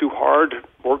 worked too hard,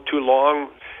 worked too long,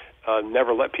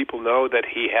 never let people know that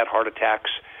he had heart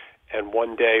attacks. And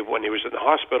one day when he was in the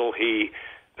hospital, he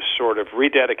sort of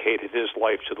rededicated his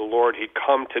life to the Lord. He'd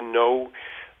come to know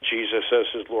Jesus as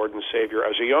his Lord and Savior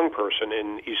as a young person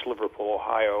in East Liverpool,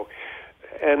 Ohio.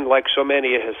 And like so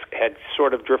many, had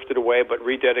sort of drifted away, but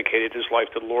rededicated his life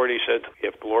to the Lord. He said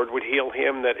if the Lord would heal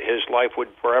him, that his life would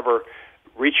forever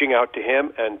reaching out to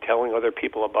him and telling other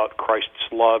people about Christ's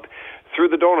love through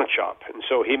the donut shop. And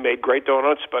so he made great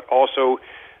donuts, but also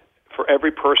for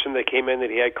every person that came in that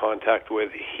he had contact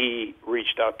with, he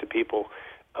reached out to people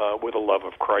with a love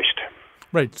of Christ.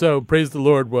 Right. So praise the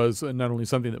Lord was not only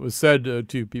something that was said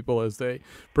to people as they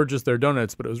purchased their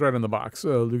donuts, but it was right on the box.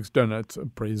 Luke's Donuts,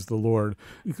 praise the Lord.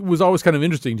 It was always kind of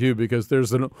interesting, too, because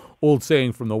there's an old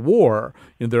saying from the war,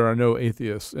 there are no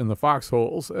atheists in the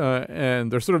foxholes,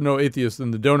 and there's sort of no atheists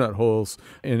in the donut holes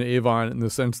in Avon, in the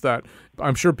sense that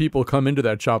I'm sure people come into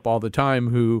that shop all the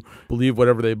time who believe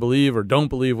whatever they believe or don't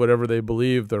believe whatever they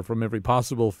believe. They're from every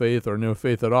possible faith or no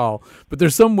faith at all. But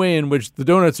there's some way in which the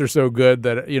donuts are so good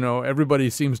that, everybody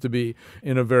seems to be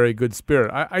in a very good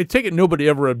spirit. I take it nobody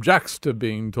ever objects to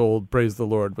being told praise the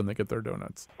Lord when they get their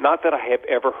donuts. Not that I have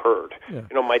ever heard. Yeah.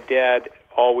 My dad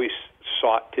always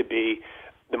sought to be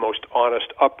the most honest,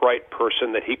 upright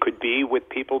person that he could be with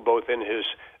people, both in his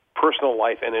personal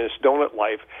life and in his donut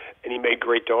life, and he made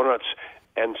great donuts.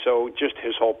 And so just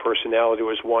his whole personality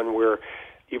was one where,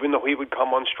 even though he would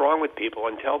come on strong with people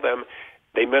and tell them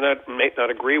they may not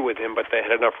agree with him, but they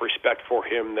had enough respect for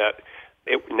him that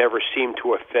it never seemed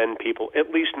to offend people,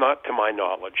 at least not to my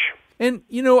knowledge. And,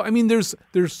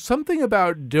 there's something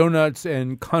about donuts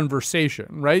and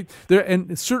conversation, right?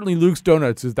 And certainly Luke's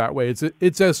Donuts is that way.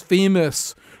 It's as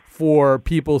famous for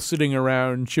people sitting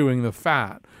around chewing the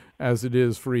fat as it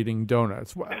is for eating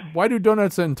donuts. Why do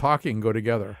donuts and talking go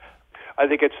together? I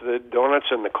think it's the donuts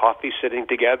and the coffee sitting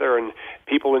together and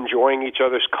people enjoying each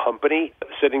other's company,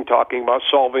 sitting talking about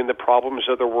solving the problems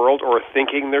of the world or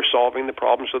thinking they're solving the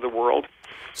problems of the world.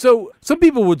 So some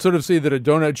people would sort of say that a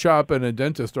donut shop and a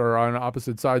dentist are on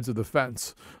opposite sides of the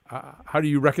fence. How do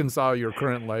you reconcile your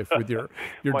current life with your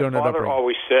donut upbringing? My father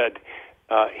always said,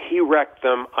 he wrecked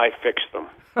them, I fixed them.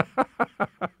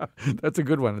 That's a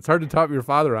good one. It's hard to top your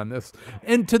father on this.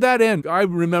 And to that end, I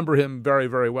remember him very,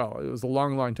 very well. It was a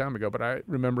long, long time ago, but I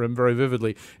remember him very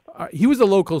vividly. He was a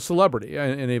local celebrity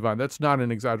in Avon. That's not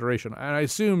an exaggeration. And I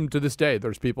assume to this day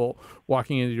there's people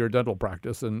walking into your dental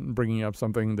practice and bringing up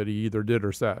something that he either did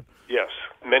or said. Yes.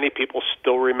 Many people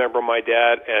still remember my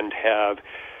dad and have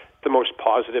the most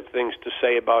positive things to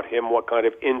say about him, what kind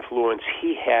of influence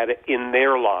he had in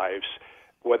their lives,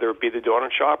 whether it be the donut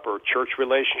shop or church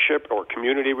relationship or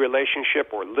community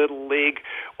relationship or little league,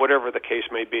 whatever the case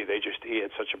may be. He had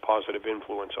such a positive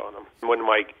influence on them. When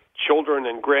my children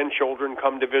and grandchildren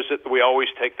come to visit, we always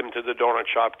take them to the donut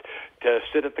shop to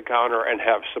sit at the counter and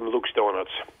have some Luke's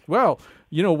Donuts. Well,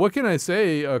 what can I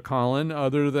say, Colin,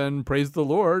 other than praise the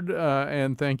Lord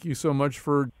and thank you so much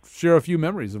for share a few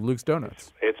memories of Luke's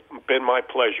Donuts. It's been my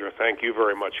pleasure. Thank you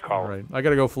very much, Colin. All right. I got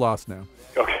to go floss now.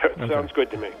 Okay. Sounds good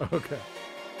to me. Okay.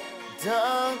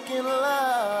 Dunkin'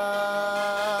 Love,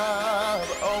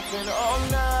 open all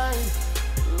night.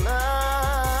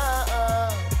 Love,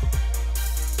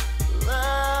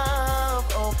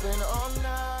 open all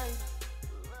night.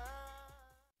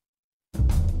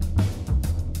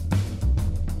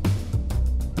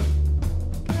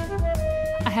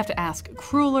 I have to ask,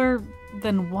 crueler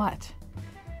than what?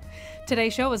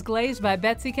 Today's show was glazed by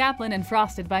Betsy Kaplan and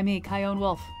frosted by me, Kyone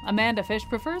Wolf. Amanda Fish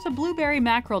prefers a blueberry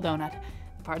mackerel donut.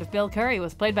 The part of Bill Curry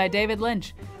was played by David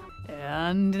Lynch.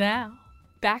 And now,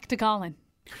 back to Colin.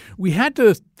 We had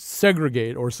to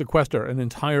segregate or sequester an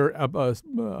entire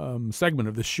segment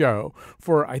of the show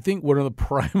for, I think, one of the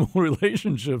primal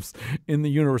relationships in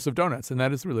the universe of donuts, and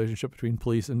that is the relationship between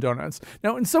police and donuts.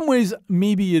 Now, in some ways,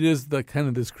 maybe it is the kind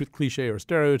of this cliche or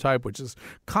stereotype, which is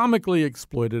comically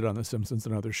exploited on The Simpsons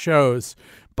and other shows.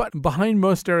 But behind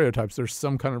most stereotypes, there's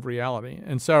some kind of reality.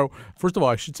 And so, first of all,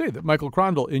 I should say that Michael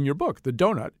Krondl, in your book, The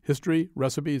Donut, History,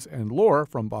 Recipes, and Lore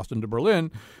from Boston to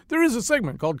Berlin, there is a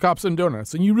segment called Cops and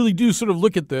Donuts. And you really do sort of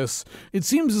look at this. It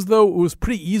seems as though it was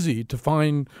pretty easy to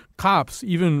find cops,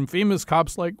 even famous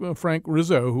cops like Frank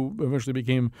Rizzo, who eventually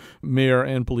became mayor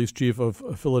and police chief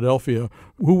of Philadelphia,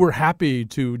 who were happy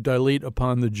to dilate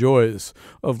upon the joys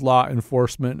of law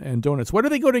enforcement and donuts. Why do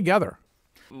they go together?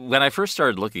 When I first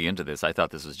started looking into this, I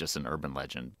thought this was just an urban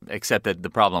legend, except that the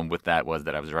problem with that was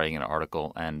that I was writing an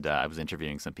article and I was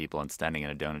interviewing some people and standing in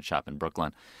a donut shop in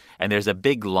Brooklyn. And there's a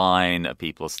big line of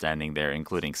people standing there,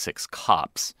 including 6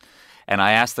 cops. And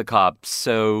I asked the cops,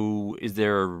 so is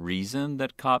there a reason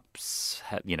that cops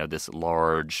have, this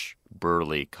large,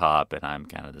 burly cop, and I'm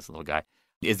kind of this little guy.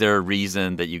 Is there a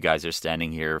reason that you guys are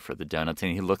standing here for the donuts?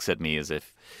 And he looks at me as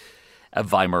if a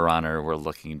Weimaraner were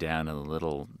looking down at a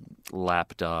little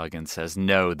lapdog and says,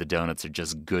 no, the donuts are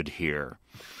just good here.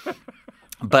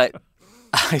 But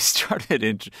I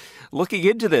started looking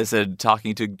into this and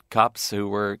talking to cops who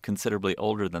were considerably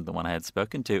older than the one I had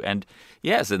spoken to. And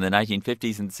yes, in the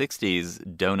 1950s and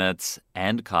 60s, donuts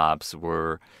and cops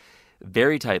were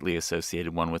very tightly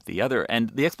associated one with the other.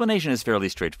 And the explanation is fairly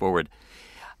straightforward.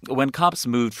 When cops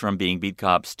moved from being beat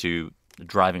cops to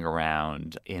driving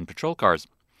around in patrol cars,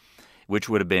 which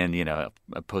would have been,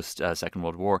 post-Second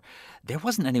World War, there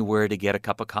wasn't anywhere to get a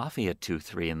cup of coffee at 2,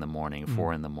 3 in the morning,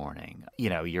 4 in the morning.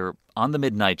 You're on the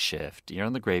midnight shift, you're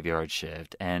on the graveyard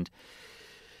shift, and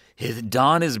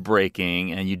dawn is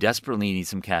breaking, and you desperately need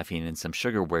some caffeine and some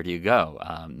sugar. Where do you go?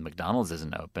 McDonald's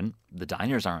isn't open. The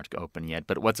diners aren't open yet.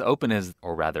 But what's open is,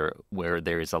 or rather, where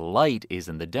there is a light is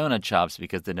in the donut shops,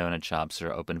 because the donut shops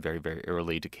are open very, very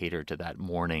early to cater to that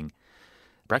morning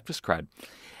breakfast crowd.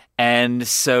 And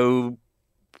so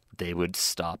they would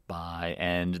stop by,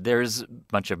 and there's a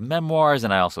bunch of memoirs,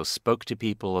 and I also spoke to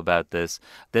people about this,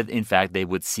 that in fact they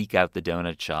would seek out the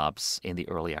donut shops in the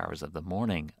early hours of the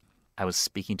morning. I was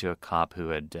speaking to a cop who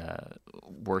had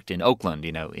worked in Oakland,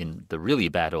 in the really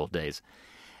bad old days.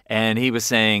 And he was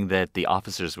saying that the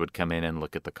officers would come in and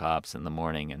look at the cops in the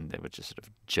morning, and they would just sort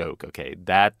of joke, okay,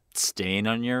 that stain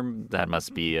on that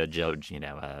must be a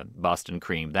Boston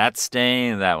cream. That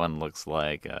stain, that one looks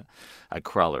like a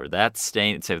cruller. That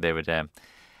stain, so they would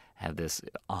have this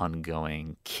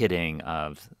ongoing kidding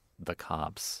of the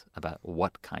cops about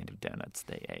what kind of donuts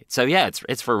they ate. So yeah,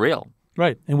 it's for real.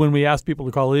 Right. And when we asked people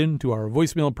to call in to our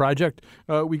voicemail project,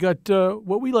 we got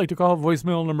what we like to call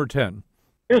voicemail number 10.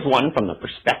 Here's one from the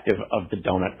perspective of the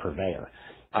donut purveyor.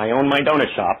 I own my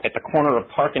donut shop at the corner of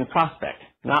Park and Prospect.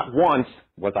 Not once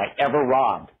was I ever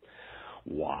robbed.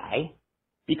 Why?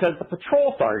 Because the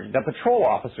patrol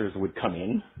officers would come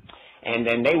in, and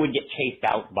then they would get chased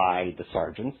out by the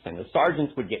sergeants, and the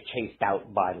sergeants would get chased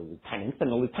out by the lieutenants,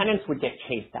 and the lieutenants would get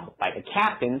chased out by the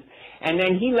captains, and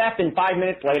then he left, and 5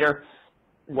 minutes later,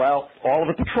 well, all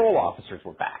of the patrol officers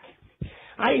were back.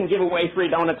 I didn't give away free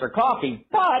donuts or coffee,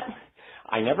 but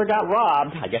I never got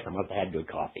robbed. I guess I must have had good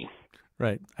coffee.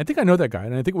 Right. I think I know that guy,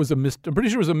 and I think it was I'm pretty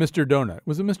sure it was a Mr. Donut. It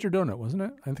was a Mr. Donut, wasn't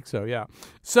it? I think so, yeah.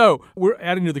 So we're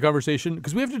adding to the conversation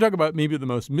because we have to talk about maybe the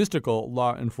most mystical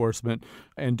law enforcement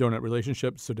and donut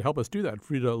relationships. So to help us do that,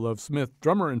 Frida Love Smith,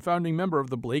 drummer and founding member of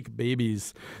the Blake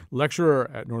Babies, lecturer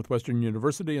at Northwestern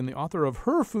University and the author of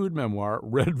her food memoir,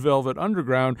 Red Velvet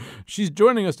Underground. She's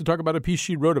joining us to talk about a piece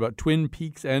she wrote about Twin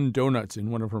Peaks and donuts in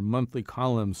one of her monthly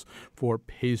columns for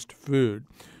Paste Food.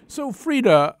 So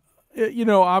Frida,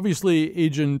 obviously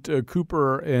Agent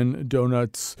Cooper and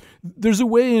donuts, there's a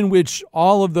way in which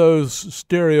all of those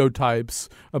stereotypes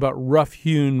about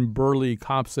rough-hewn, burly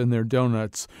cops and their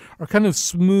donuts are kind of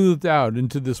smoothed out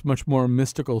into this much more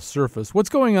mystical surface. What's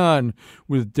going on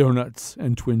with donuts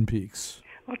and Twin Peaks?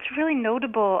 Well, it's really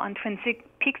notable on Twin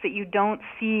Peaks that you don't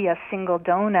see a single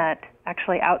donut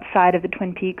actually outside of the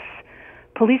Twin Peaks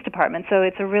police department. So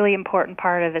it's a really important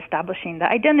part of establishing the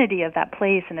identity of that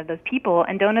place and of those people.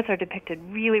 And donuts are depicted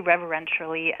really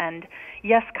reverentially and,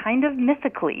 yes, kind of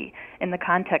mythically in the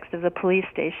context of the police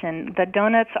station. The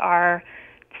donuts are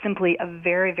simply a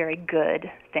very, very good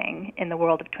thing in the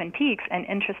world of Twin Peaks. And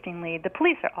interestingly, the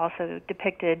police are also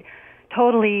depicted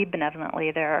totally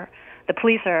benevolently. The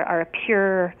police are a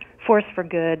pure force for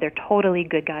good. They're totally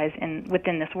good guys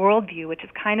within this worldview, which is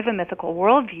kind of a mythical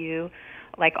worldview,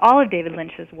 like all of David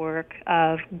Lynch's work,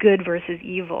 of good versus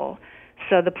evil.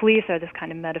 So the police are this kind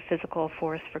of metaphysical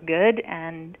force for good,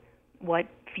 and what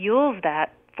fuels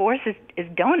that force is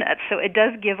donuts. So it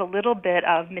does give a little bit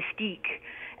of mystique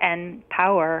and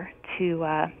power to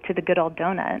the good old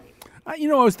donut. I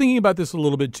was thinking about this a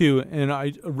little bit, too, and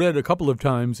I read a couple of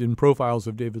times in profiles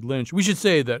of David Lynch. We should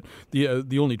say that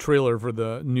the only trailer for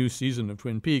the new season of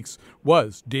Twin Peaks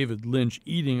was David Lynch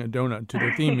eating a donut to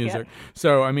the theme music. Yes.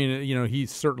 So, I mean, he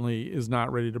certainly is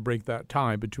not ready to break that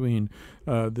tie between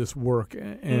this work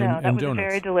and that donuts. Was a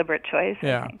very deliberate choice,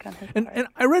 yeah. I think, on his part. And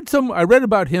I read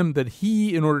about him that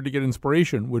he, in order to get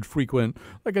inspiration, would frequent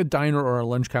like a diner or a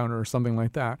lunch counter or something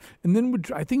like that, and then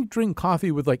would, I think, drink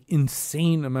coffee with like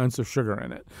insane amounts of sugar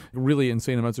in it, really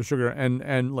insane amounts of sugar,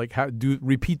 and like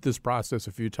repeat this process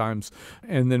a few times,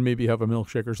 and then maybe have a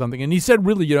milkshake or something. And he said,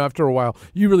 really, after a while,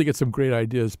 you really get some great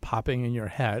ideas popping in your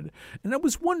head. And I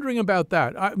was wondering about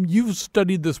that. You've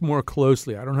studied this more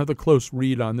closely. I don't have the close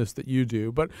read on this that you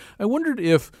do, but I wondered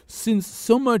if, since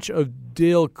so much of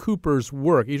Dale Cooper's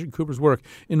work, Agent Cooper's work,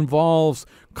 involves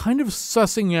kind of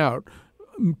sussing out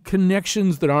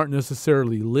connections that aren't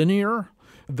necessarily linear,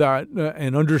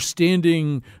 and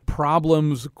understanding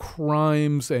problems,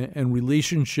 crimes, and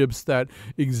relationships that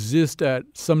exist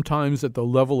sometimes at the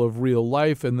level of real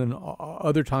life, and then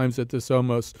other times at this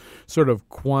almost sort of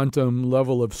quantum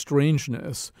level of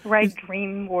strangeness. Right,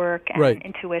 dream work and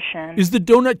intuition. Is the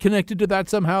donut connected to that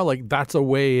somehow? Like that's a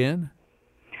way in?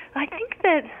 I think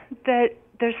that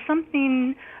there's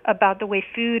something about the way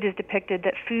food is depicted,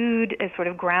 that food is sort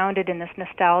of grounded in this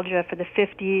nostalgia for the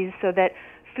 50s, so that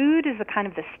food is a kind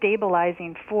of the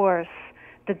stabilizing force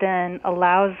that then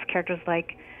allows characters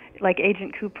like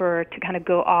Agent Cooper to kind of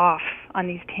go off on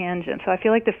these tangents. So I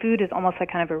feel like the food is almost like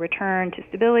kind of a return to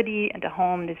stability and to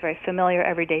home, these very familiar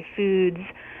everyday foods.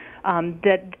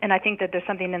 And I think that there's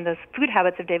something in those food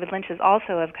habits of David Lynch's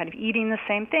also of kind of eating the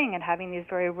same thing and having these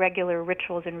very regular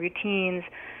rituals and routines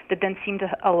that then seem to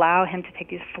allow him to take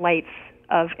these flights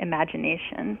of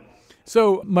imagination.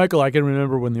 So, Michael, I can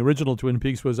remember when the original Twin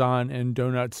Peaks was on and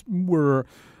donuts were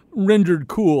rendered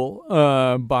cool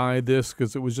by this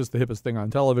because it was just the hippest thing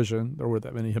on television. There weren't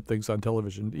that many hip things on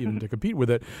television even to compete with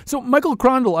it. So, Michael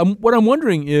Crondall, what I'm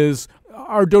wondering is,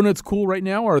 are donuts cool right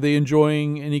now? Are they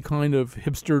enjoying any kind of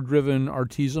hipster-driven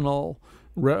artisanal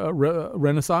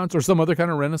renaissance or some other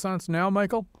kind of renaissance now,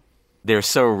 Michael? They're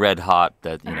so red hot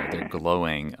that they're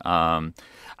glowing.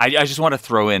 I just want to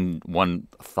throw in one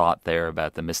thought there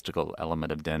about the mystical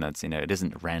element of donuts. It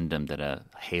isn't random that a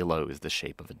halo is the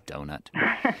shape of a donut.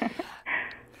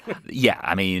 Yeah,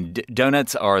 I mean,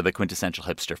 donuts are the quintessential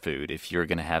hipster food. If you're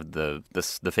going to have the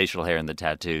facial hair and the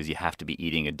tattoos, you have to be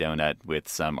eating a donut with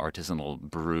some artisanal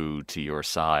brew to your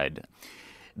side.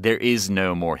 There is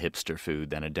no more hipster food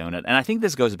than a donut. And I think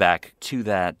this goes back to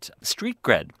that street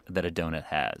cred that a donut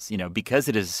has. Because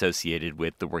it is associated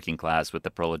with the working class, with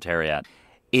the proletariat,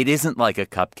 it isn't like a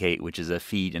cupcake, which is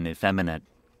effete and effeminate.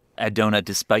 A donut,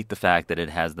 despite the fact that it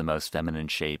has the most feminine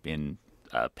shape in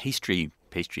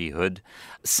pastryhood,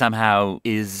 somehow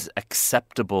is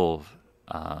acceptable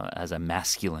as a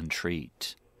masculine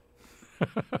treat.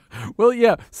 Well,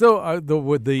 yeah. So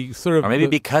the sort of, or maybe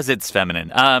because it's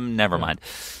feminine. Never mind.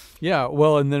 Yeah.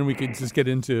 Well, and then we could just get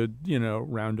into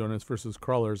round donuts versus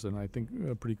crawlers, and I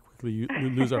think pretty quickly you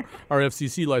lose our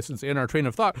FCC license and our train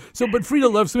of thought. So, but Frida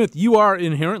Love Smith, you are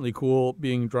inherently cool,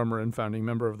 being drummer and founding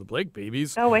member of the Blake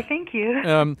Babies. Oh, I thank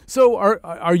you. So,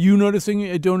 are you noticing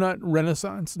a donut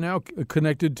renaissance now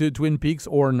connected to Twin Peaks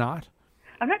or not?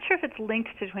 I'm not sure if it's linked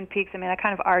to Twin Peaks. I mean, I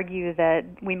kind of argue that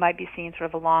we might be seeing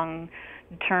sort of a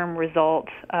long-term result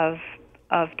of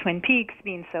Twin Peaks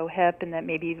being so hip, and that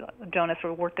maybe donuts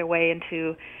will work their way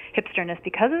into hipsterness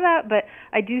because of that. But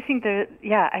I do think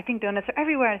I think donuts are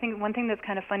everywhere. I think one thing that's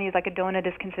kind of funny is like a donut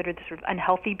is considered this sort of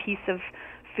unhealthy piece of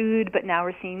food, but now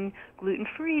we're seeing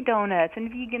gluten-free donuts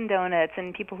and vegan donuts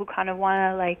and people who kind of want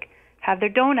to have their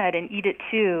donut and eat it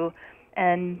too.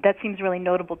 And that seems really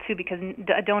notable, too, because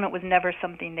a donut was never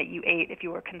something that you ate if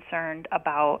you were concerned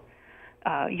about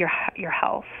your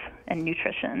health and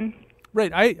nutrition.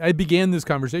 Right. I began this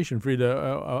conversation,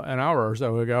 Frida, an hour or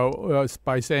so ago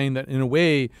by saying that, in a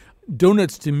way,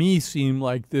 donuts to me seem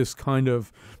like this kind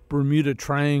of Bermuda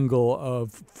Triangle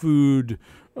of food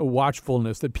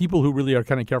watchfulness, that people who really are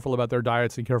kind of careful about their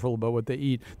diets and careful about what they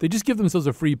eat, they just give themselves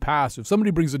a free pass. If somebody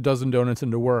brings a dozen donuts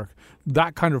into work,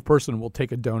 that kind of person will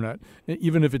take a donut,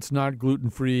 even if it's not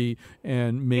gluten-free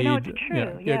and made. It's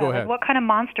true. Yeah, go ahead. What kind of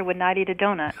monster would not eat a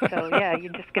donut? So, yeah,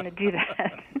 you're just going to do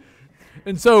that.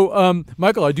 And so,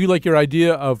 Michael, I do like your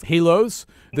idea of halos,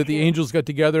 that the angels got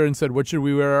together and said, what should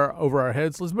we wear over our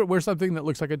heads? Let's wear something that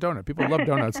looks like a donut. People love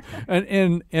donuts.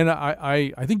 and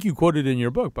I think you quoted in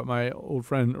your book, but my old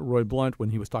friend Roy Blunt,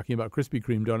 when he was talking about Krispy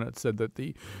Kreme donuts, said that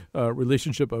the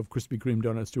relationship of Krispy Kreme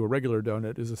donuts to a regular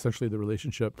donut is essentially the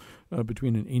relationship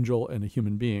between an angel and a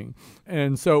human being.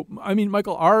 And so, I mean,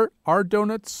 Michael, are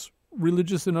donuts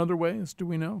religious in other ways? Do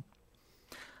we know?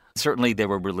 Certainly, they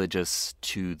were religious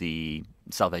to the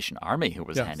Salvation Army, who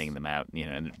was handing them out,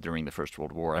 during the First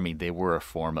World War. I mean, they were a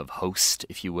form of host,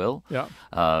 if you will,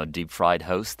 deep fried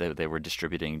host. They were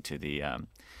distributing to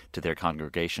their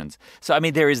congregations. So, I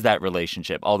mean, there is that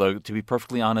relationship. Although, to be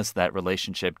perfectly honest, that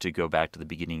relationship, to go back to the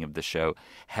beginning of the show,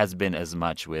 has been as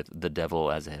much with the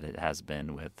devil as it has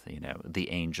been with, the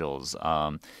angels.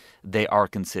 They are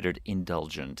considered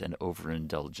indulgent and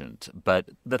overindulgent. But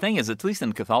the thing is, at least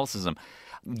in Catholicism,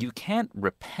 you can't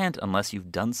repent unless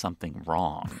you've done something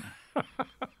wrong.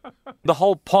 The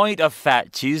whole point of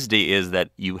Fat Tuesday is that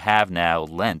you have now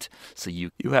Lent, so you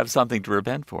have something to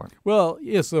repent for. Well,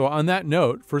 yeah, so on that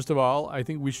note, first of all, I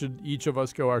think we should each of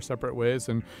us go our separate ways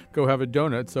and go have a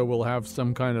donut, so we'll have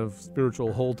some kind of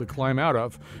spiritual hole to climb out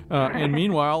of. And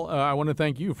meanwhile, I want to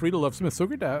thank you, Frida Love Smith. So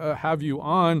good to have you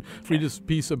on. Frida's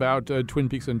piece about Twin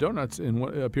Peaks and donuts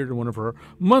appeared in one of her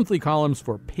monthly columns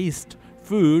for Paste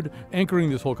Food.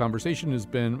 Anchoring this whole conversation has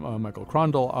been Michael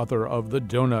Crondall, author of The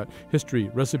Donut: History,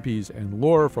 Recipes, and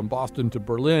Lore from Boston to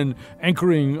Berlin.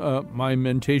 Anchoring my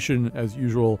mentation, as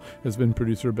usual, has been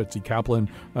producer Betsy Kaplan.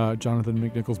 Jonathan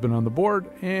McNichol's been on the board,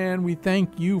 and we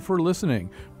thank you for listening.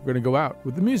 We're going to go out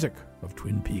with the music of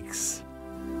Twin Peaks.